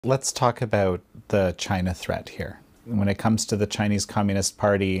Let's talk about the China threat here. When it comes to the Chinese Communist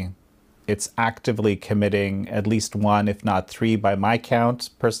Party, it's actively committing at least one, if not three, by my count,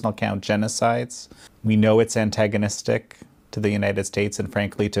 personal count, genocides. We know it's antagonistic to the United States and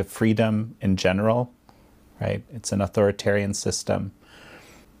frankly to freedom in general, right? It's an authoritarian system.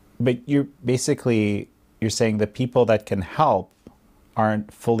 But you're saying the people that can help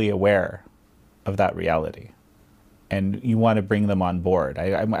aren't fully aware of that reality. And you want to bring them on board.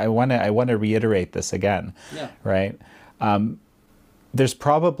 I want to reiterate this again, right? There's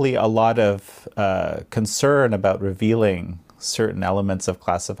probably a lot of concern about revealing certain elements of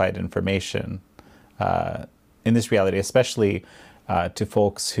classified information in this reality, especially to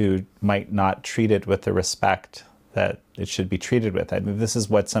folks who might not treat it with the respect that it should be treated with. I mean, this is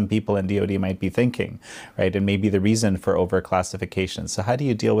what some people in DoD might be thinking, right? And maybe the reason for overclassification. So how do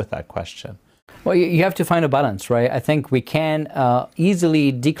you deal with that question? Well, you have to find a balance, right? I think we can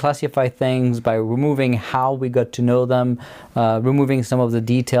easily declassify things by removing how we got to know them, removing some of the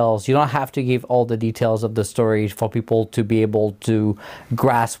details. You don't have to give all the details of the story for people to be able to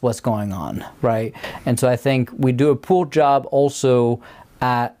grasp what's going on, right? And so I think we do a poor job also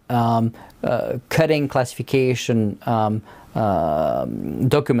at cutting classification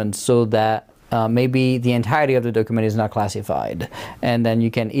documents so that maybe the entirety of the document is not classified, and then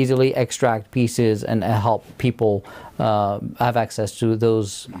you can easily extract pieces and help people have access to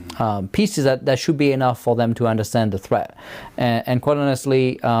those pieces that should be enough for them to understand the threat. And quite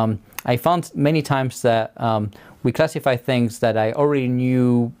honestly, I found many times that we classify things that I already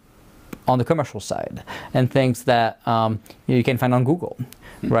knew on the commercial side and things that you can find on Google.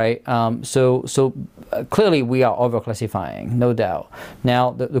 Right, so clearly we are overclassifying, no doubt.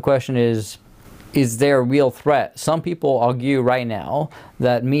 Now the question is there a real threat? Some people argue right now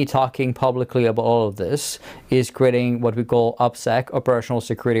that me talking publicly about all of this is creating what we call OPSEC, operational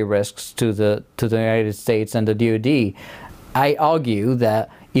security risks, to the United States and the DoD. I argue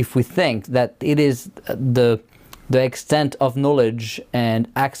that if we think that it is the extent of knowledge and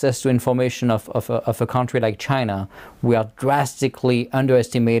access to information of a country like China, we are drastically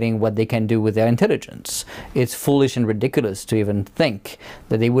underestimating what they can do with their intelligence. It's foolish and ridiculous to even think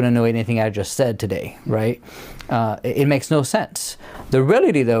that they wouldn't know anything I just said today, right? It makes no sense. The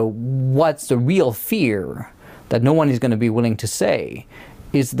reality, though, what's the real fear that no one is going to be willing to say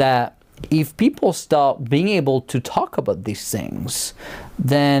is that if people start being able to talk about these things,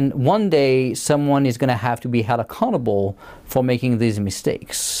 then one day someone is going to have to be held accountable for making these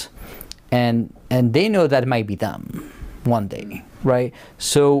mistakes. And they know that it might be them one day, right?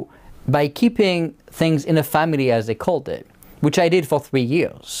 So by keeping things in a family, as they called it, which I did for 3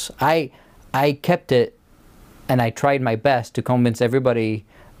 years, I kept it and I tried my best to convince everybody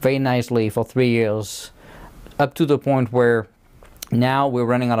very nicely for 3 years, up to the point where now we're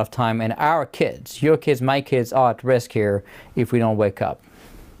running out of time, and our kids, your kids, my kids, are at risk here if we don't wake up.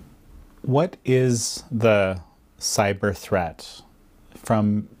 What is the cyber threat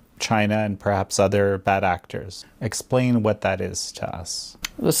from China and perhaps other bad actors? Explain what that is to us.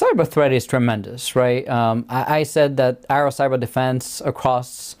 The cyber threat is tremendous, right? I said that our cyber defense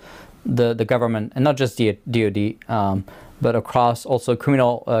across the government, and not just the DoD, but across also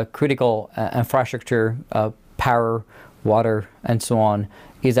critical infrastructure, power, water, and so on,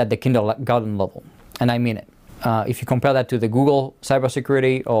 is at the kindergarten level. And I mean it. If you compare that to the Google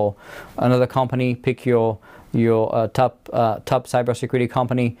cybersecurity or another company, pick your top cybersecurity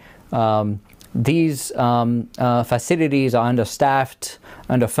company, these facilities are understaffed,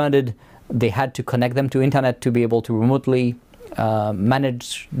 underfunded. They had to connect them to internet to be able to remotely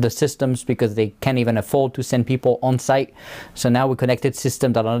manage the systems because they can't even afford to send people on site. So now we connected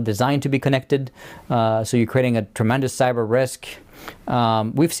systems that are not designed to be connected. So you're creating a tremendous cyber risk.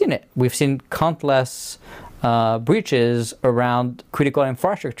 We've seen it. We've seen countless breaches around critical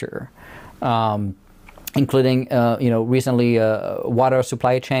infrastructure, including recently water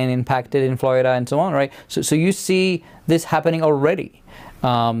supply chain impacted in Florida and so on, right? So you see this happening already.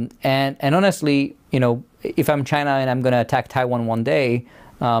 And honestly, if I'm China and I'm going to attack Taiwan one day,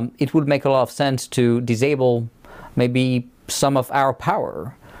 it would make a lot of sense to disable maybe some of our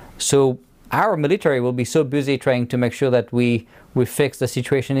power. So our military will be so busy trying to make sure that we fix the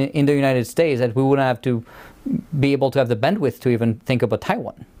situation in the United States that we wouldn't have to be able to have the bandwidth to even think about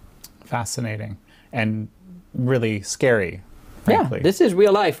Taiwan. Fascinating and really scary. Frankly. Yeah, this is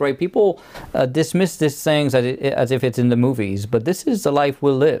real life, right? People dismiss these things as if it's in the movies, but this is the life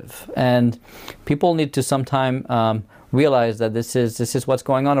we live, and people need to sometime realize that this is what's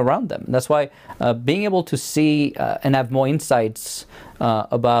going on around them. That's why being able to see and have more insights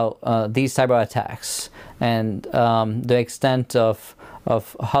about these cyber attacks and the extent of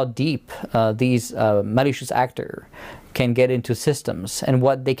of how deep these malicious actors can get into systems and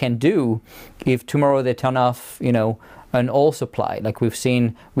what they can do if tomorrow they turn off, an oil supply, like we've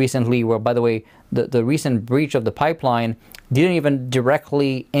seen recently, where, by the way, the recent breach of the pipeline didn't even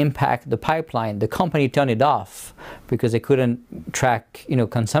directly impact the pipeline. The company turned it off because they couldn't track,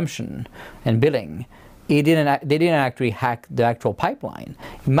 consumption and billing. They didn't actually hack the actual pipeline.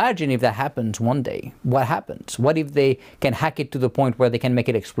 Imagine if that happens one day. What happens? What if they can hack it to the point where they can make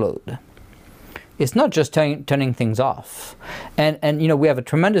it explode? It's not just turning things off. And we have a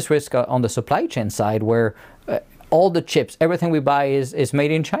tremendous risk on the supply chain side where all the chips, everything we buy is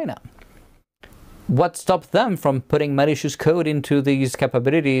made in China. What stops them from putting malicious code into these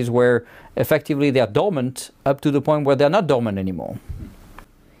capabilities where effectively they are dormant up to the point where they're not dormant anymore?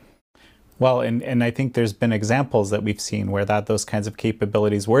 Well, and I think there's been examples that we've seen where those kinds of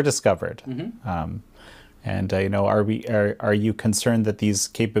capabilities were discovered. Are you concerned that these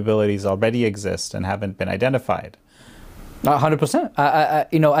capabilities already exist and haven't been identified? 100%.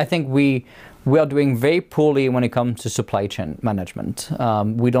 I think we are doing very poorly when it comes to supply chain management.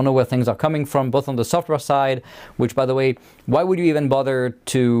 We don't know where things are coming from, both on the software side, which, by the way, why would you even bother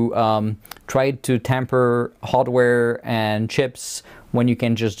to try to tamper hardware and chips when you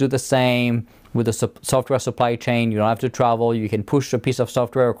can just do the same with the software supply chain? You don't have to travel. You can push a piece of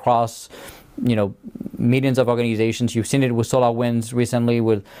software across millions of organizations. You've seen it with SolarWinds recently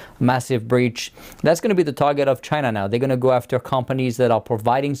with massive breach. That's going to be the target of China now. They're going to go after companies that are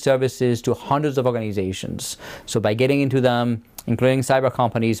providing services to hundreds of organizations. So by getting into them, including cyber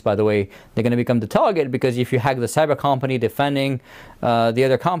companies, by the way, they're going to become the target, because if you hack the cyber company defending the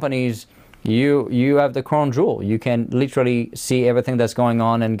other companies, you have the crown jewel. You can literally see everything that's going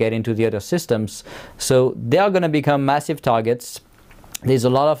on and get into the other systems. So they are going to become massive targets. There's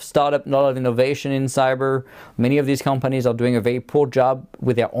a lot of startup, a lot of innovation in cyber. Many of these companies are doing a very poor job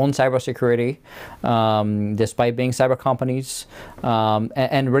with their own cybersecurity, despite being cyber companies.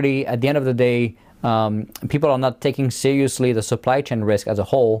 And really, at the end of the day, people are not taking seriously the supply chain risk as a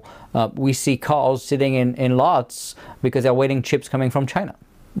whole. We see cars sitting in lots because they're waiting chips coming from China,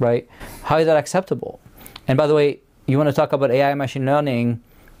 right? How is that acceptable? And by the way, you want to talk about AI machine learning.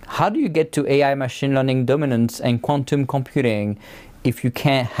 How do you get to AI machine learning dominance and quantum computing if you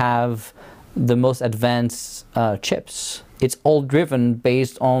can't have the most advanced chips? It's all driven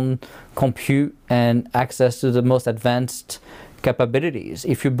based on compute and access to the most advanced capabilities.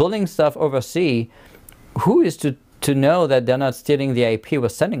 If you're building stuff overseas, who is to know that they're not stealing the IP we're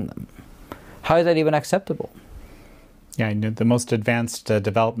sending them? How is that even acceptable? Yeah, I know the most advanced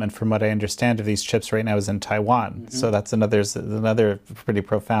development, from what I understand, of these chips right now is in Taiwan. So that's another pretty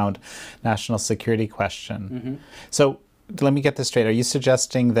profound national security question. So let me get this straight. Are you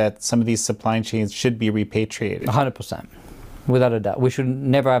suggesting that some of these supply chains should be repatriated? 100%, without a doubt. We should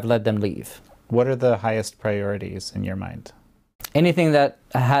never have let them leave. What are the highest priorities in your mind? Anything that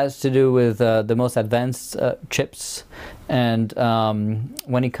has to do with the most advanced chips. And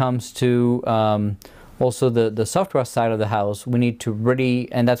when it comes to also the software side of the house, we need to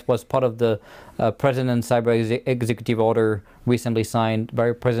really, and that's what's part of the President's Cyber Executive Order recently signed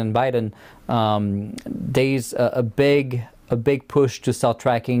by President Biden. There's a big push to start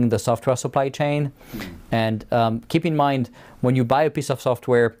tracking the software supply chain. And keep in mind, when you buy a piece of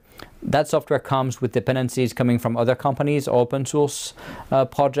software, that software comes with dependencies coming from other companies or open source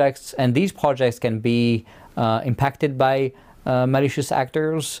projects. And these projects can be impacted by malicious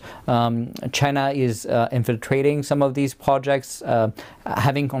actors. China is infiltrating some of these projects,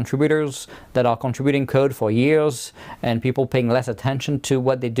 having contributors that are contributing code for years, and people paying less attention to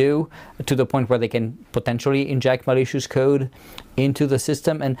what they do, to the point where they can potentially inject malicious code into the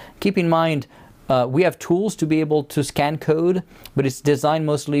system. And keep in mind, we have tools to be able to scan code, but it's designed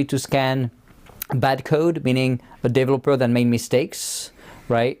mostly to scan bad code, meaning a developer that made mistakes,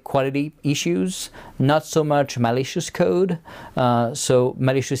 right? Quality issues, not so much malicious code. So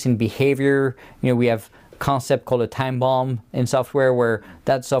malicious in behavior, we have a concept called a time bomb in software, where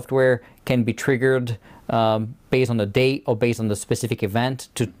that software can be triggered based on the date or based on the specific event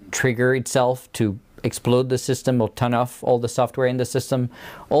to trigger itself to explode the system or turn off all the software in the system.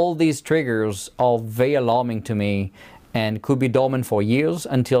 All these triggers are very alarming to me and could be dormant for years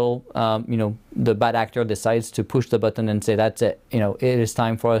until the bad actor decides to push the button and say, that's it, it is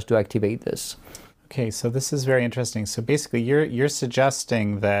time for us to activate this. Okay, so this is very interesting. So basically you're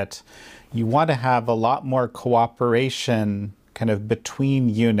suggesting that you want to have a lot more cooperation kind of between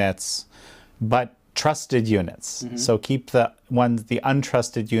units, but trusted units. So keep the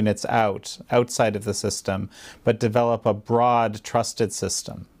untrusted units outside of the system, but develop a broad trusted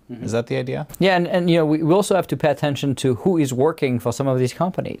system. Is that the idea? Yeah, and you know, we also have to pay attention to who is working for some of these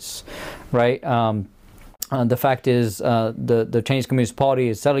companies, right? The fact is, the Chinese Communist Party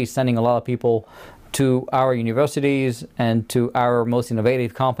is certainly sending a lot of people to our universities and to our most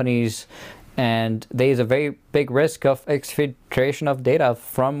innovative companies, and there is a very big risk of exfiltration of data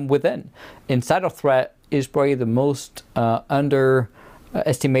from within. Insider threat is probably the most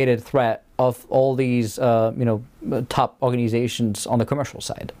underestimated threat of all these, top organizations on the commercial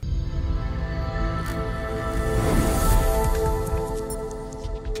side.